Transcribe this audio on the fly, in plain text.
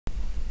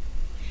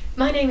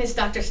My name is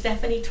Dr.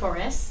 Stephanie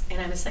Torres,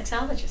 and I'm a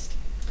sexologist.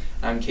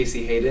 I'm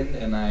Casey Hayden,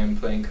 and I'm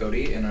playing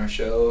Cody in our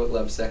show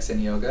Love, Sex,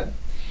 and Yoga.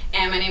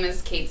 And my name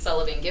is Kate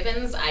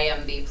Sullivan-Gibbons. I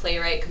am the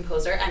playwright,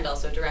 composer, and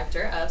also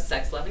director of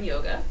Sex, Love, and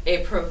Yoga, a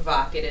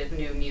provocative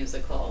new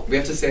musical. We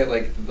have to say it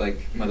like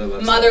Mother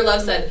Love Mother said.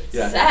 Love said,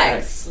 Yeah.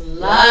 Sex,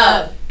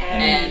 Love,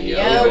 and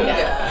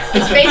Yoga.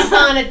 It's based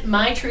on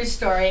my true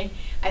story.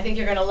 I think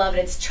you're going to love it.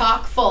 It's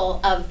chock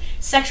full of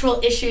sexual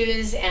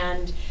issues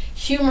and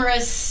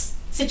humorous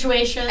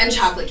situations. And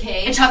chocolate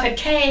cake. And chocolate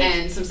cake.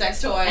 And some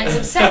sex toys. And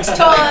some sex toys.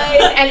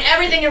 And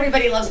everything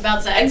everybody loves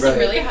about sex. And some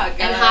really hot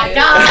guys. And hot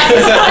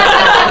guys.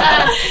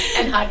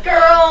 And hot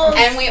girls.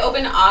 And we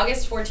open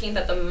August 14th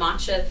at the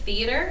Matcha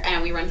Theatre,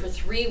 and we run for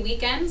 3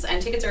 weekends,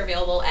 and tickets are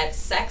available at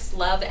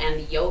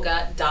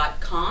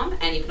sexloveandyoga.com,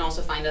 and you can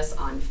also find us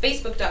on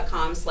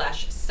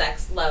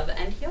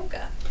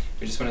facebook.com/sexloveandyoga.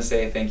 We just want to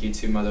say thank you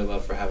to Mother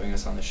Love for having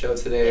us on the show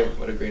today. Yeah.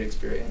 What a great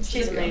experience.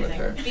 She's to be on with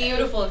amazing. her.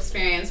 Beautiful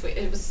experience.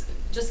 It was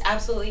just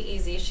absolutely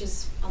easy.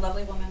 She's a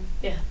lovely woman.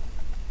 Yeah.